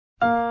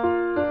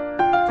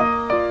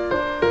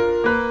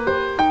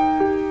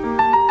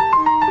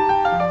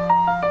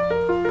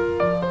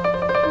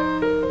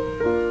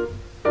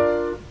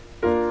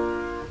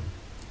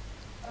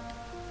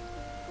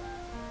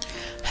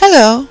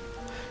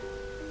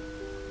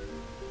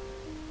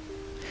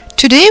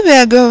Today we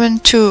are going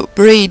to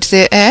braid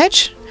the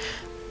edge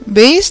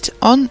based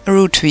on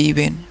root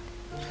weaving.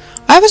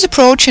 I was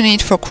approaching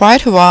it for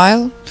quite a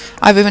while.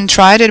 I've even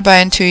tried it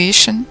by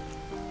intuition.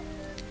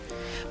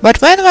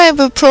 But when I've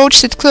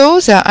approached it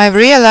closer, I've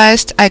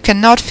realized I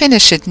cannot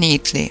finish it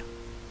neatly.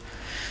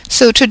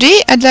 So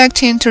today I'd like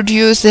to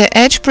introduce the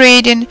edge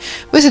braiding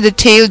with a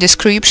detailed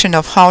description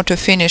of how to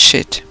finish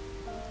it.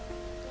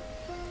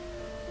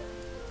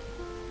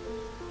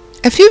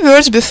 A few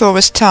words before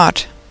we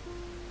start.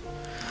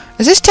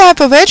 This type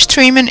of edge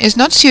trimming is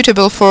not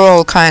suitable for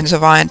all kinds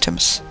of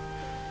items.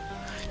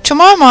 To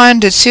my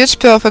mind, it suits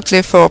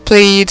perfectly for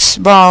plates,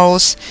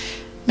 bowls,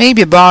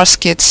 maybe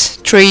baskets,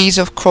 trays,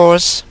 of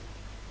course.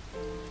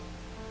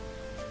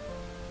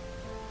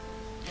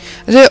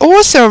 The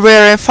author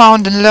where I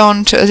found and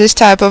learned this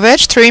type of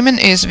edge trimming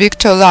is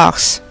Viktors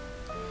Lahs.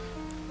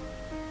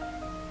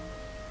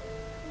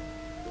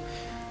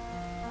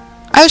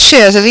 I'll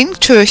share the link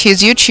to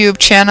his YouTube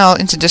channel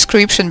in the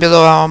description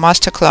below our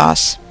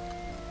masterclass.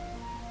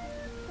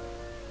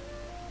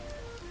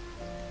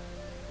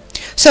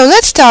 So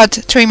let's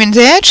start trimming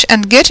the edge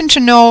and getting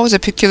to know the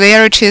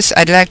peculiarities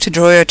I'd like to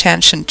draw your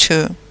attention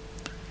to.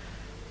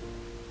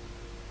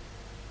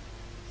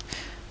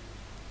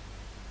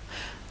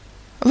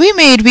 We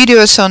made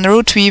videos on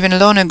root weaving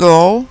long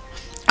ago.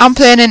 I'm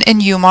planning a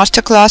new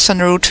masterclass on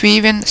root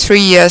weaving 3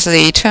 years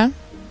later.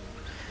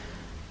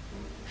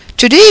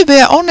 Today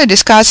we are only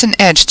discussing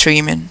edge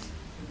trimming.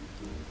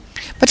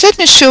 But let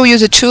me show you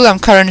the tool I'm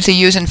currently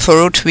using for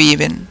root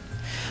weaving.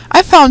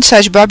 I found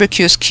such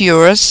barbecue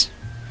skewers.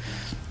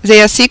 They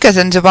are thicker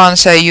than the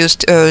ones I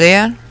used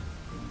earlier.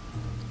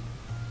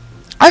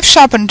 I've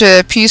sharpened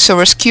a piece of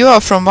a skewer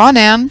from one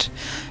end,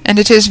 and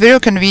it is very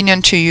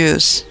convenient to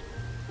use.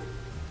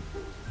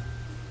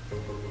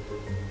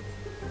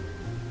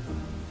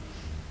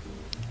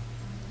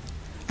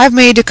 I've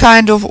made a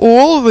kind of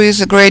awl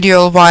with a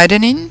gradual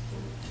widening.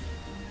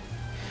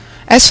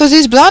 As for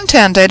this blunt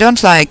end, I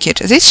don't like it.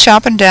 This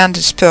sharpened end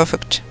is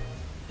perfect.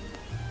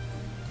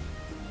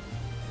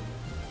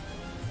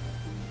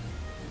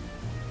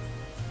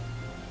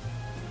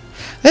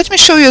 Let me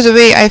show you the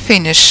way I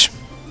finish.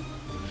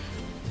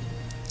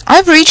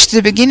 I've reached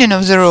the beginning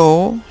of the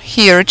row.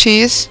 Here it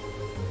is.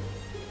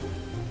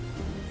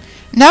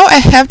 Now I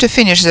have to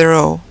finish the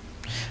row.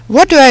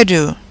 What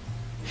do?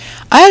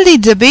 I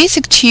lead the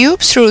basic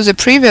tube through the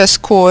previous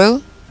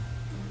coil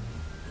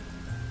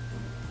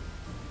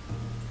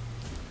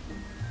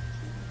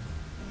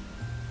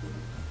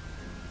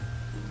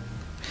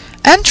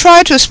and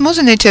try to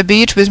smoothen it a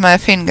bit with my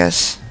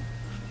fingers.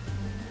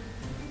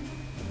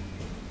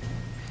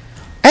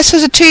 As for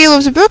the tail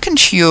of the broken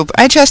tube,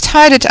 I just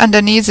hide it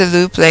underneath the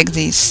loop like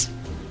this.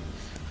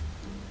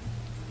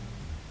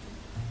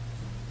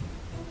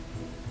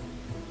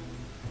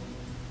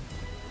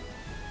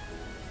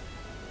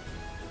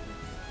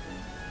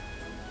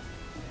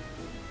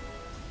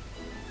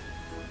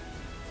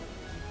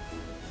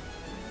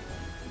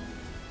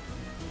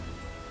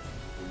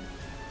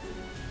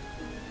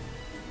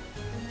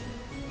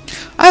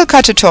 I'll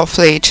cut it off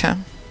later.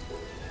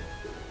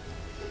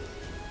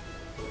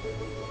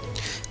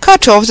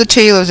 Cut off the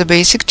tail of the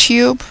basic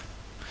tube.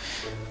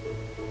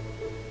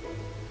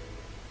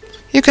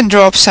 You can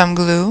drop some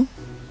glue.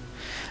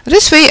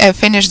 This way I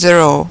finish the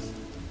row.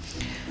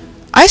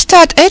 I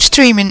start edge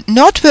trimming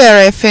not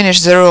where I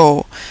finish the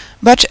row,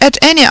 but at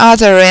any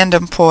other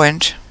random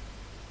point.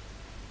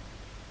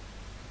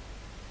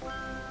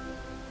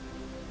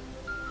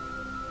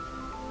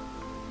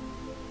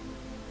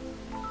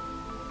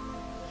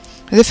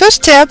 The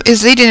first step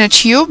is leading a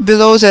tube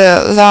below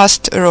the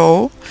last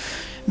row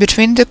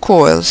between the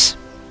coils.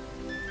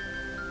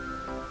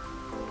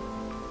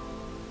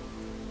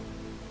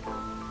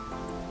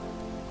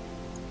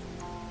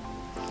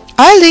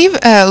 I leave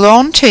a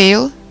long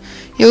tail.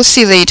 You'll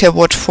see later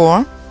what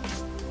for.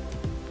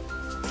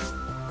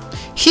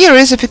 Here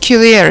is a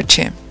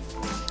peculiarity.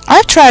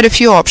 I've tried a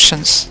few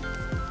options.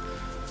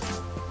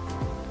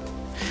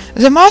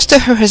 The master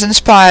who has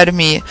inspired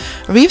me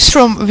weaves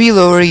from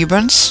willow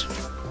ribbons.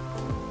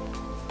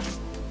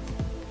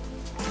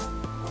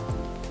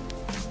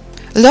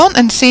 Long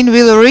and thin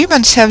willow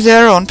ribbons have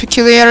their own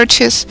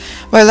peculiarities,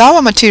 while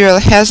our material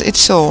has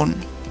its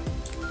own.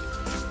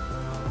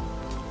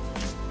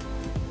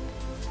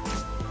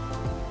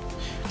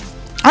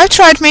 I've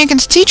tried making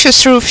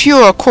stitches through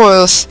fewer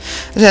coils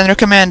than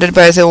recommended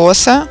by the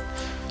author,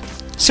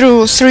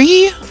 through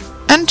 3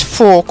 and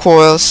 4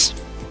 coils.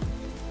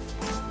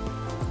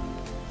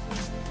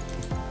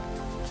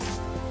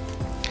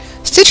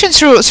 Stitching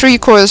through 3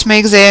 coils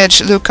makes the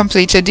edge look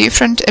completely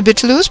different, a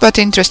bit loose but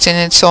interesting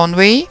in its own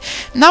way.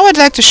 Now I'd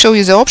like to show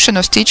you the option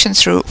of stitching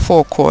through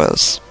 4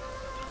 coils.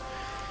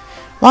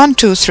 1,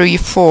 2, 3,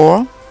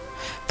 4.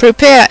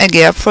 Prepare a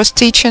gap for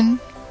stitching.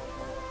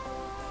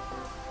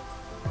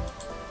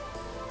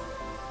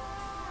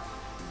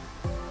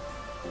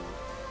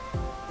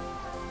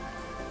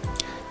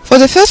 For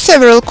the first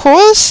several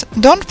coils,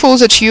 don't pull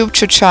the tube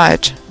too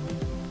tight.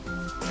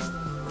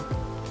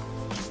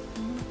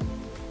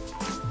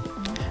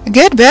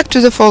 Get back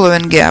to the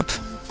following gap.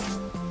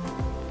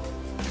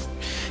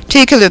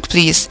 Take a look,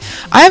 please.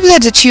 I've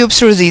led the tube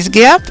through this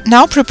gap,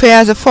 now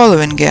prepare the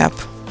following gap.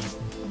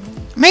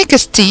 Make a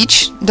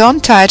stitch,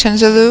 don't tighten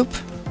the loop.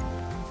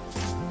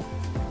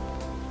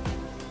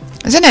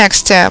 The next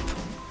step.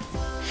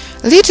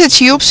 Lead the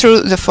tube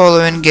through the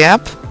following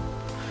gap.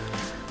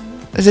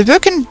 The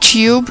working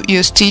tube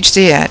you stitch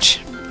the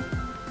edge.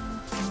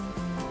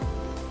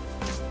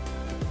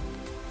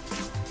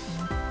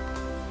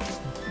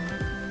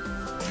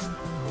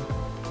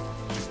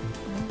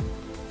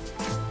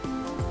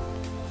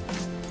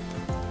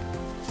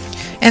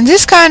 In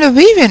this kind of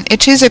weaving,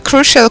 it is a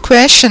crucial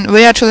question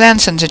where to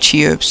lengthen the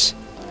tubes.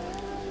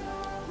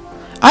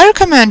 I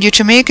recommend you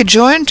to make a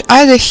joint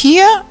either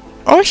here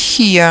or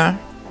here.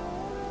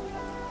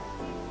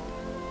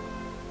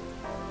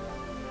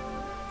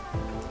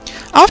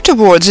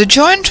 Afterwards, the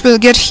joint will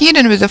get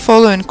hidden with the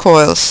following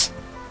coils.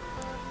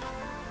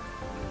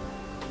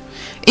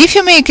 If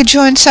you make a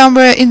joint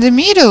somewhere in the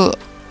middle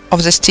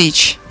of the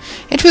stitch,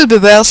 it will be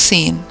well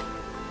seen.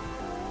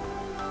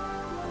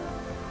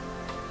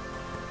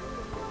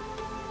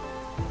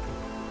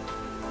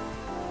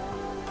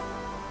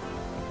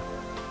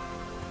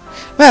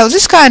 Well,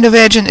 this kind of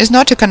edging is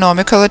not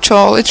economical at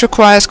all, it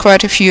requires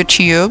quite a few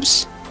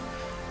tubes.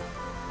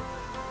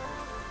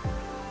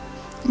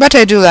 But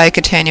I do like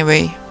it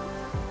anyway.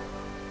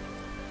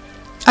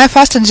 I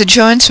fasten the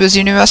joints with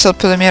universal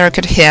polymeric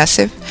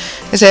adhesive,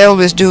 as I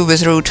always do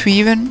with root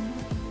weaving.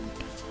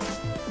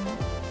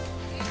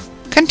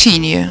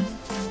 Continue.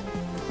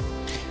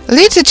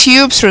 Lead the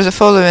tube through the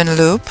following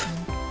loop.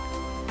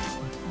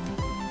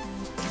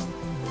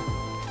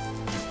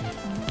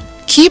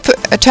 Keep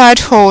a tight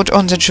hold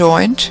on the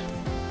joint.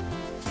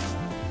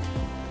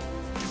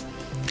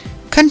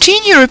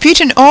 Continue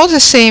repeating all the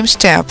same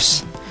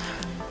steps.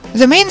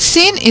 The main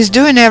thing is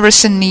doing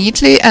everything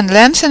neatly and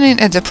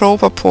lengthening at the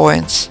proper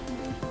points.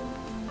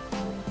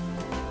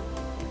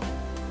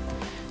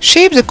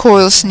 Shape the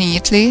coils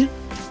neatly.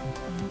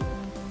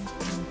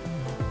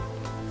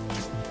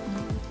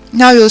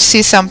 Now you'll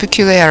see some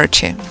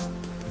peculiarity.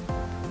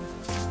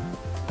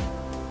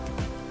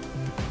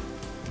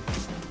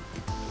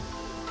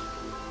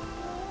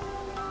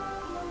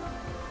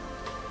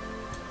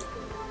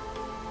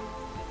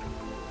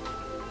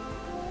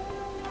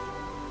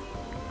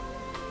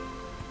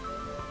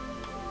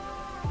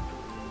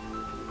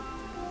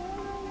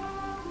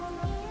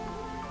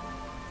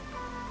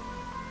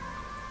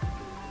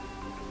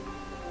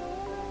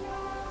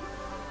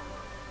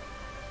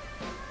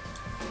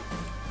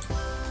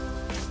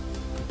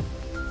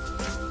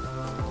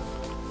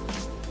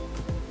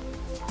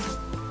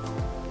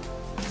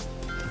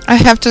 I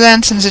have to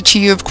lengthen the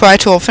tube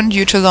quite often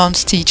due to long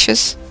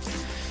stitches.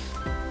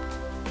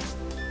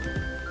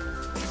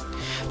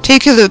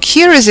 Take a look,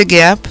 here is a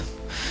gap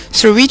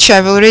through which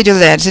I've already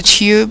led the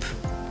tube.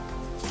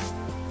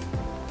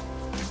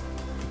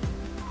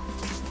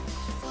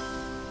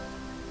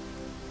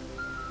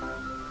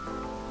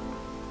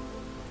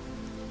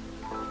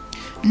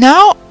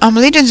 Now I'm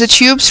leading the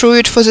tube through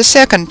it for the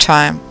second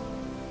time.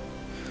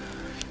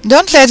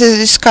 Don't let it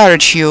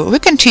discourage you, we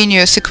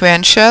continue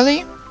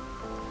sequentially.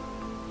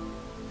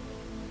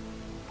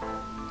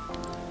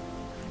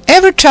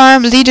 Every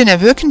time leading a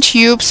working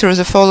tube through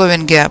the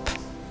following gap.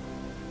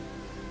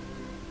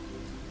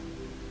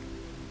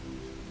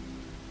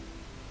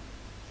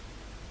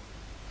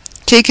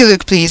 Take a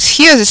look, please.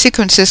 Here the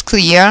sequence is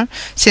clear,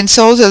 since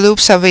all the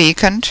loops are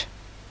vacant.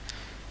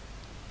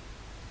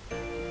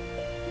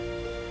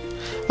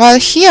 While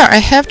here I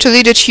have to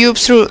lead a tube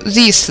through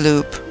this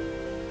loop.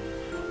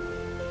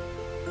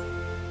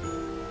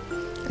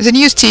 The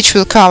new stitch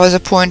will cover the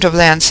point of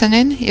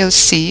lengthening, you'll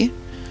see.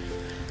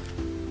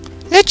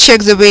 Let's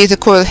check the way the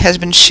coil has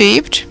been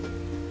shaped.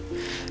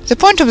 The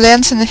point of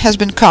lengthening has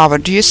been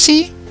covered, do you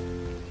see?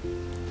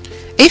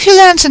 If you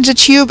lengthen the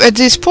tube at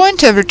this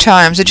point every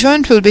time, the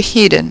joint will be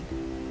hidden.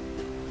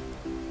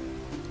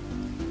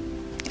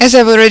 As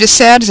I've already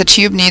said, the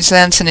tube needs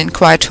lengthening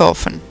quite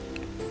often.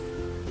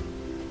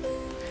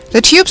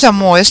 The tubes are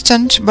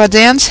moistened, but the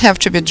ends have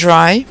to be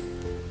dry.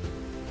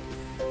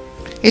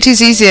 It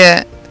is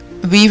easier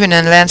weaving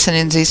and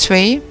lengthening this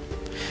way.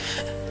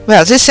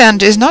 Well, this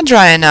end is not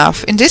dry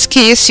enough. In this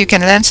case, you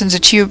can lengthen the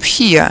tube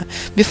here,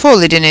 before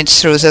leading it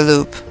through the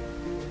loop.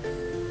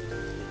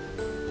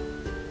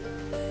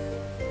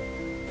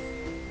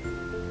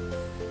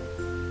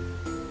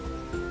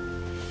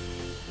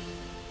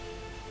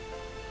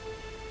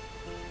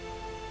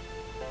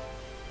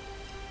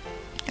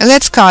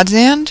 Let's cut the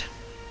end.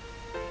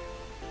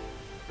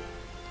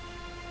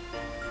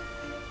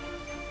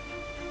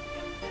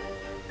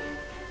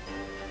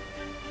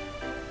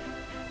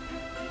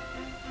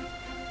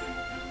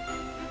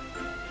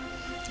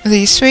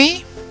 This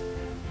way.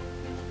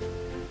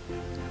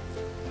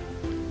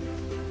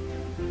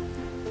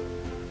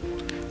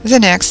 The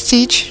next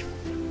stitch.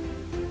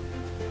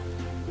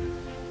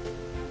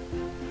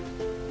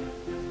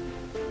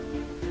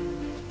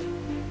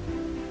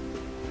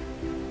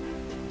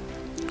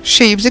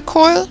 Shape the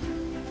coil.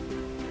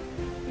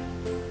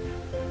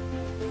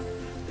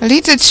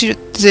 Lead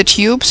the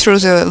tube through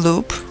the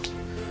loop.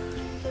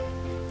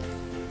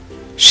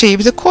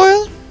 Shape the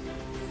coil.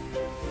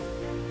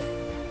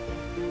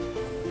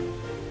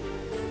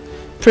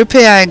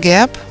 Prepare a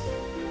gap.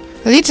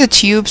 Lead the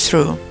tube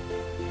through.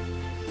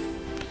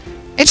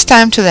 It's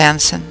time to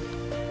lengthen.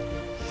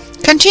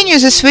 Continue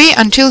this way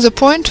until the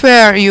point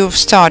where you've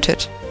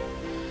started.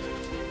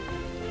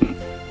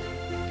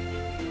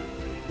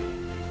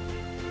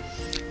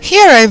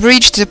 Here I've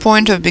reached the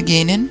point of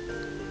beginning.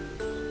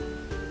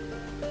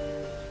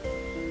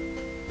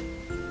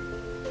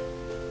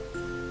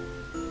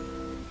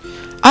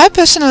 I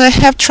personally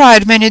have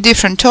tried many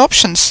different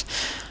options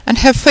and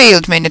have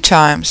failed many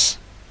times.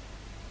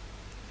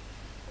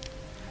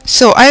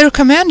 So I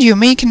recommend you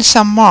making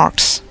some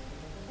marks.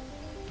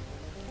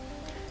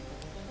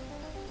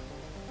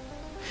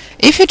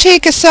 If you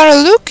take a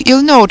thorough look,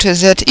 you'll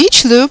notice that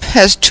each loop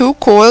has 2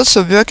 coils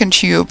of working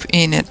tube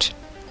in it.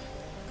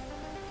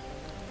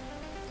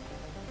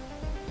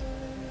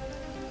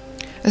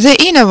 The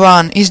inner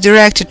one is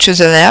directed to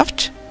the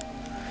left,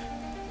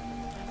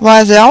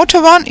 while the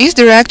outer one is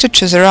directed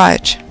to the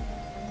right.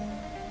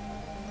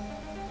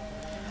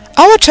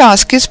 Our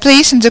task is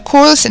placing the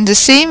coils in the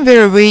same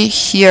very way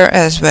here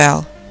as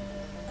well.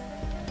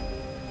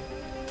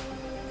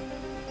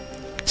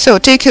 So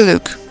take a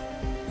look.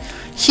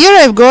 Here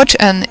I've got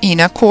an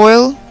inner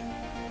coil,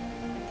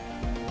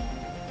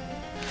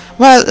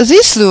 while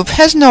this loop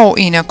has no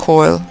inner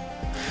coil,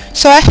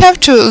 so I have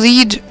to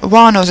lead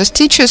one of the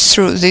stitches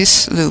through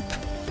this loop.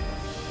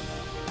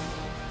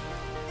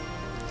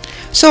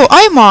 So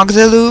I mark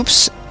the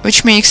loops,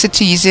 which makes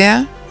it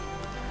easier,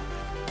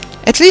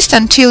 at least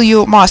until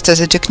you master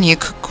the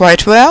technique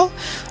quite well,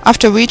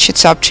 after which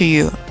it's up to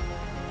you.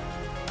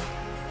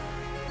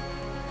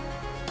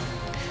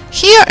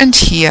 Here and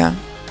here.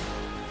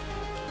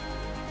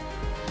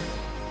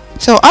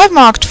 So I've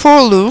marked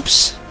 4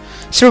 loops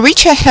through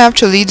which I have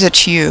to lead the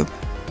tube.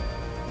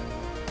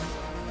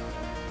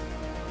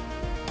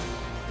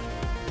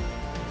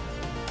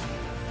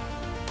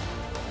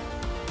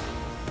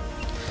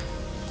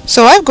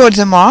 So I've got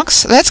the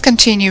marks, let's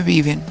continue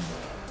weaving.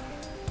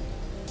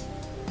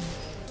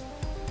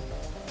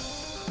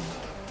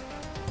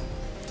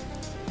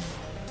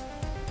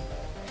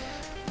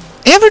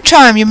 Every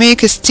time you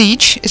make a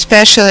stitch,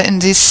 especially in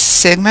this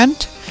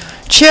segment,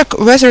 check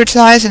whether it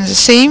lies in the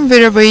same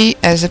very way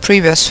as the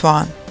previous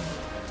one.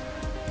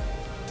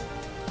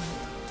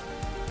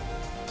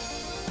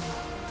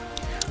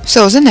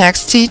 So the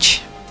next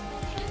stitch,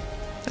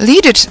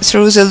 lead it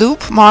through the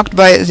loop marked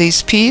by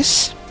this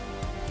piece.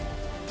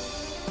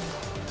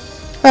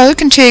 Well, you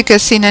can take a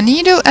thinner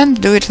needle and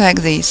do it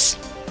like this.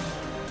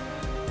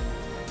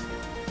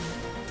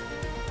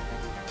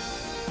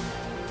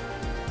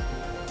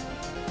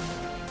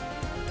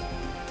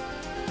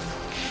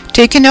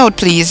 Take a note,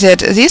 please, that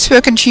this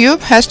working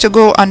tube has to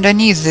go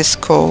underneath this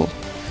coil.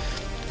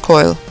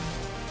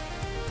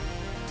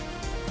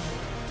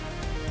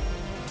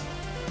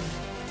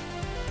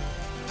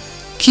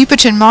 Keep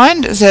it in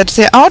mind that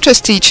the outer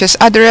stitches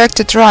are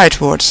directed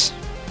rightwards,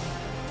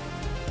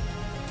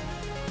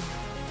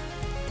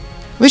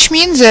 which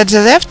means that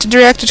the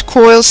left-directed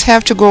coils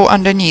have to go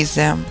underneath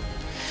them.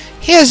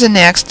 Here's the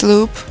next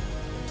loop.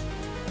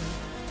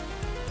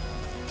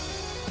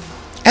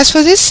 As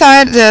for this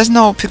side, there's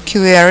no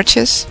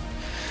peculiarities.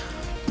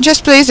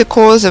 Just place the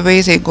coils the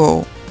way they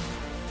go.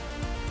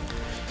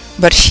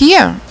 But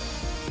here,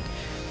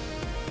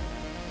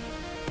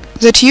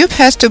 the tube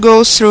has to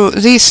go through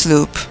this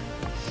loop,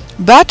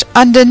 but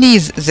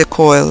underneath the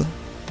coil.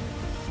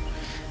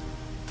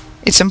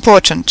 It's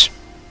important.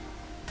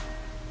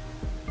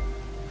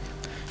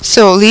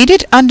 So lead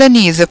it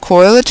underneath the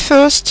coil at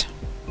first,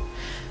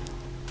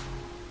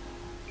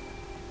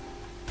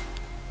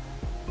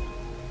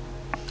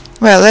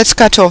 well, let's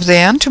cut off the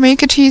end to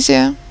make it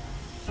easier.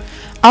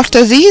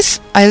 After this,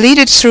 I lead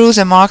it through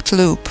the marked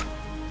loop.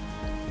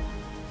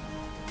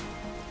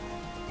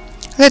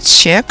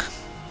 Let's check.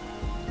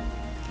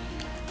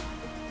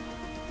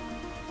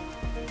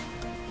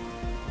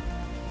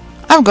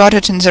 I've got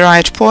it in the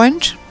right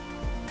point.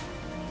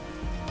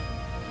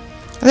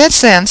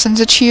 Let's lengthen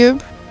the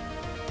tube.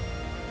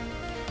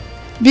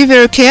 Be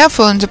very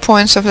careful in the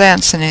points of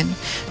lengthening,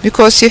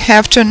 because you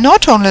have to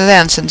not only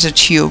lengthen the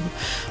tube,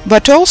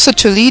 but also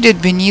to lead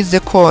it beneath the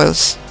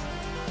coils.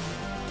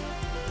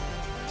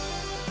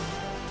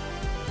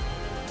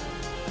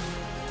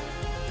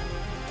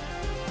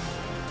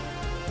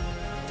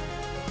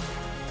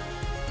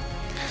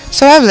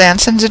 So I've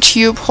lengthened the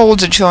tube,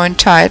 hold the joint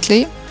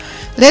tightly.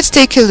 Let's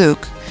take a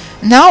look.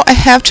 Now I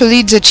have to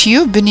lead the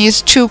tube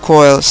beneath 2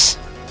 coils.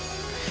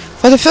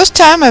 For the first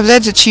time I've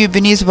led the tube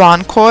beneath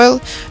 1 coil,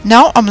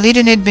 now I'm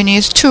leading it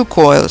beneath 2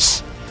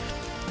 coils.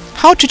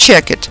 How to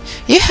check it?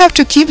 You have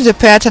to keep the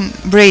pattern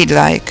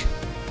braid-like.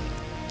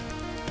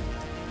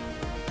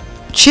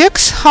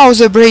 Checks how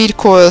the braid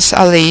coils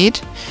are laid.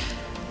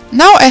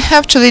 Now I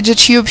have to lead the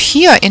tube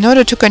here in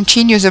order to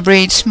continue the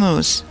braid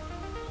smooth.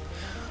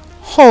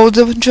 Hold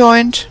the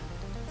joint.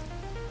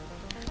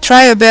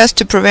 Try your best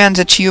to prevent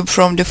the tube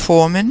from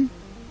deforming.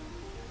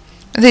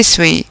 This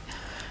way.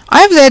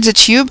 I've laid the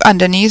tube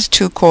underneath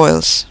 2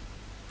 coils.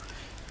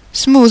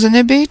 Smoothen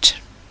a bit.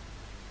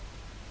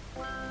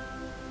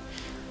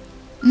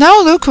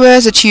 Now look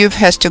where the tube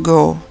has to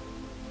go.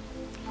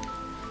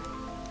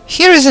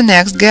 Here is the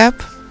next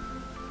gap.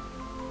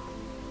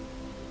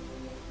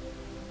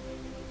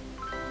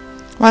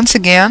 Once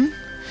again,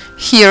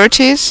 here it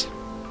is.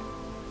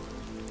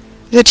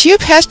 The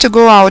tube has to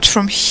go out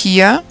from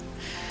here,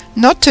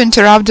 not to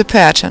interrupt the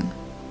pattern.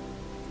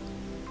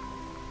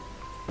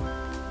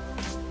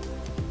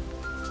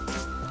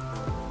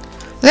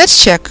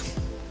 Let's check.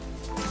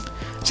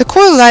 The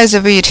coil lies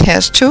the way it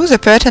has to, the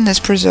pattern is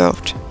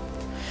preserved.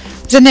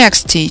 The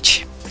next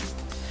stitch.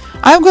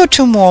 I've got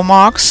 2 more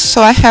marks,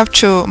 so I have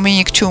to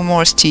make 2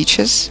 more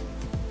stitches.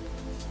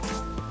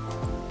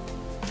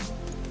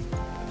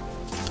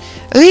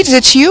 Lead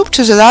the tube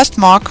to the last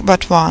mark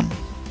but one.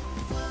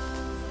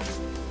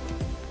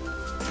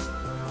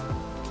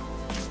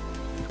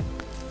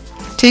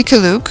 Take a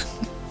look.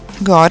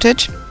 Got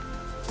it.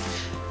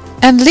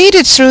 And lead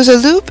it through the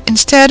loop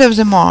instead of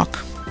the mark.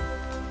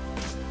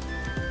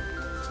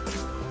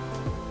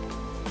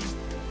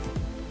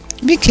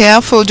 Be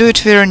careful, do it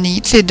very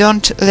neatly,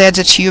 don't let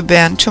the tube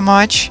bend too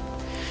much.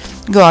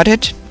 Got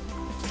it.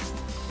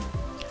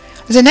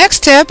 The next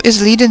step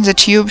is leading the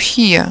tube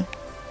here.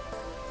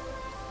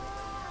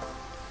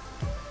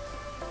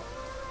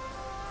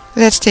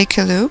 Let's take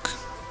a look.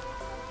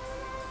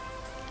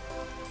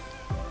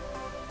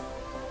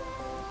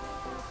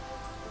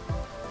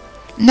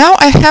 Now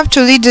I have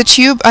to lead the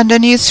tube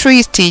underneath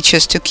 3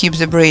 stitches to keep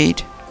the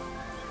braid.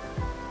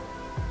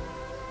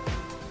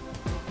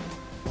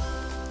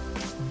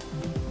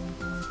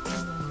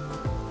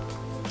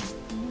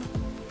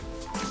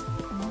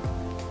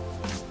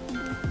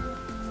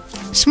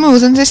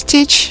 Smoothen the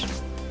stitch.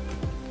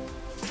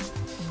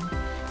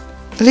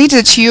 Lead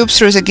the tube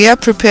through the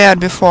gap prepared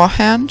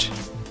beforehand.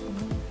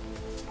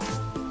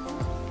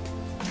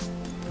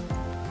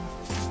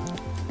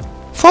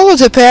 Follow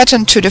the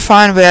pattern to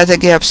define where the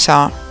gaps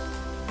are.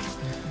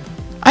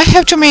 I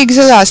have to make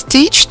the last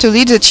stitch to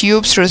lead the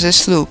tube through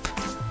this loop.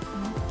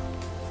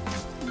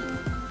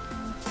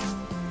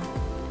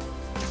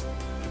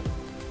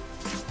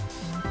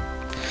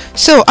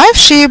 So I've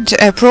shaped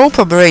a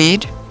proper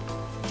braid,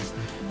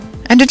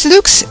 and it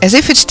looks as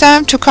if it's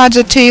time to cut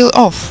the tail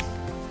off.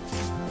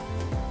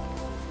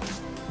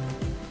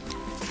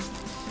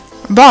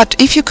 But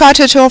if you cut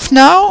it off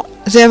now,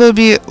 there will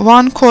be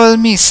 1 coil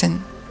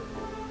missing.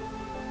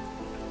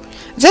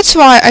 That's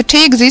why I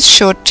take this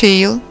short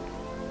tail.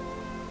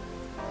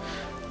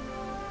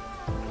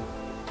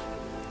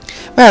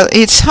 Well,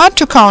 it's hard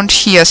to count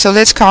here, so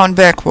let's count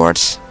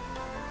backwards.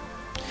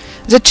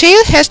 The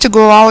tail has to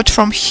go out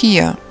from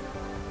here.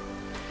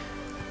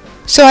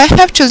 So I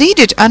have to lead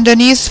it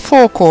underneath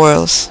 4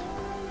 coils.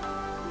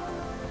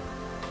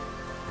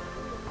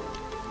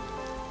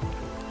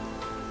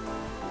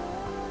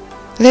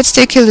 Let's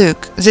take a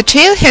look. The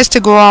tail has to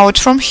go out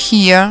from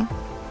here.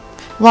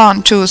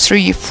 1, 2,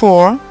 3,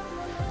 4.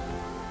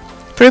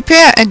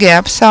 Prepare a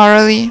gap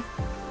thoroughly.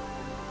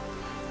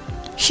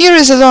 Here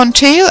is a long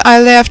tail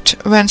I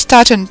left when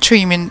starting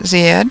trimming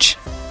the edge.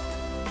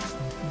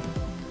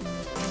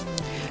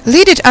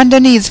 Lead it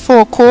underneath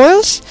 4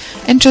 coils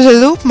into the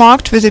loop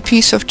marked with a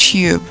piece of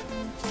tube.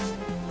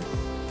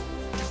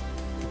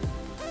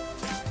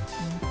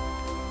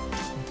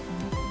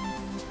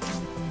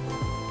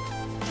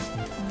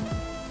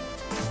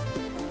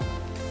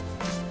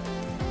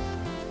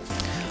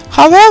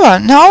 However,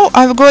 now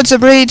I've got the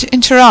braid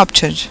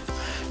interrupted.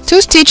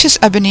 2 stitches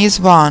are beneath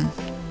 1.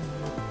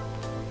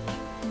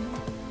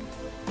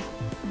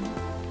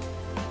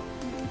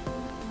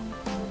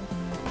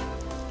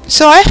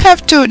 So I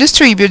have to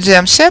distribute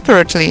them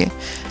separately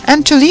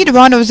and to lead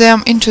one of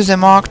them into the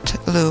marked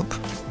loop.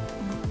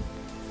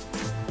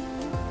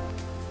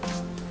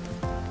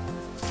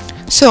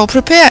 So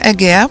prepare a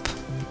gap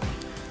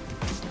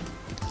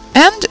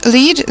and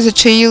lead the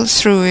tail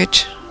through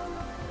it.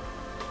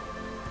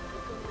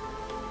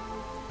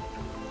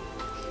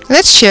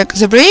 Let's check.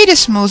 The braid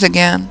is smooth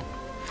again.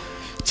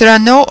 There are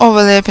no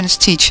overlapping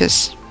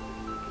stitches.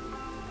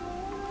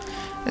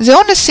 The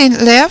only thing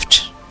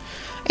left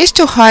is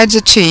to hide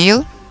the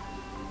tail.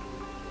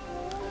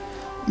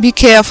 Be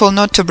careful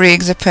not to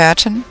break the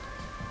pattern.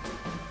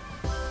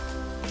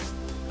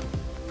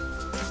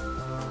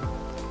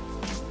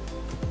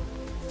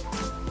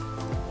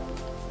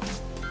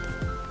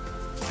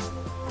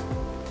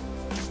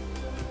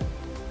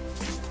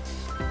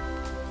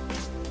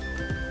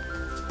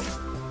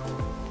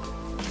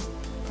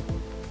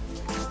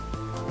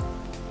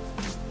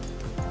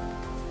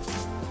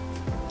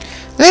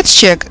 Let's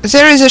check.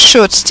 There is a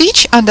short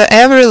stitch under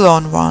every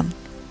long one.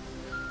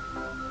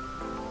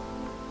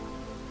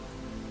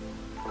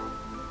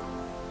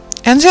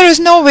 And there is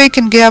no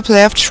vacant gap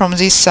left from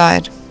this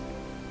side.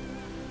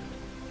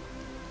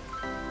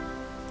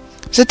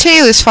 The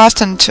tail is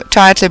fastened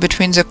tightly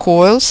between the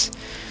coils,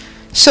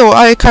 so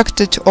I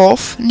cut it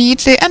off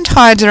neatly and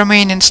hide the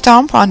remaining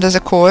stump under the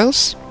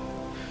coils.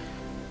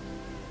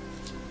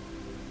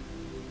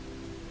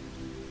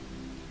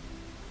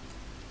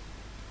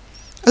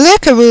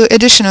 lacquer will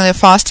additionally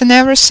fasten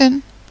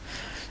everything.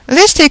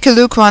 Let's take a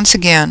look once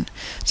again.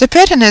 The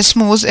pattern is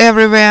smooth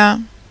everywhere.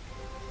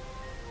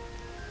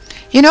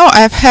 You know,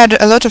 I've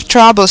had a lot of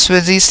troubles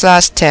with this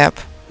last step.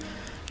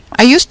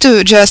 I used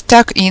to just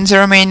tuck in the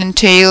remaining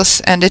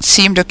tails and it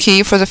seemed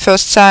okay for the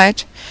first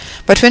sight,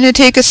 but when you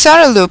take a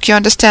thorough look you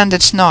understand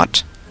it's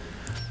not.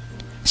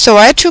 So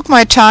I took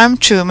my time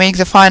to make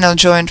the final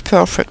joint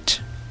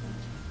perfect.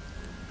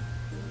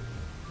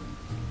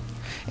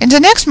 In the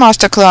next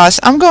masterclass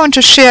I'm going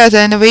to share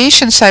the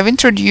innovations I've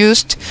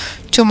introduced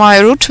to my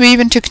root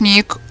weaving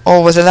technique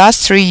over the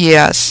last 3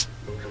 years.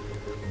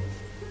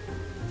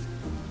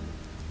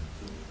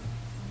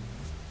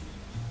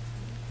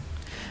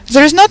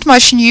 There is not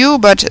much new,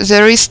 but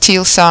there is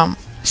still some.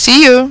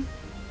 See you!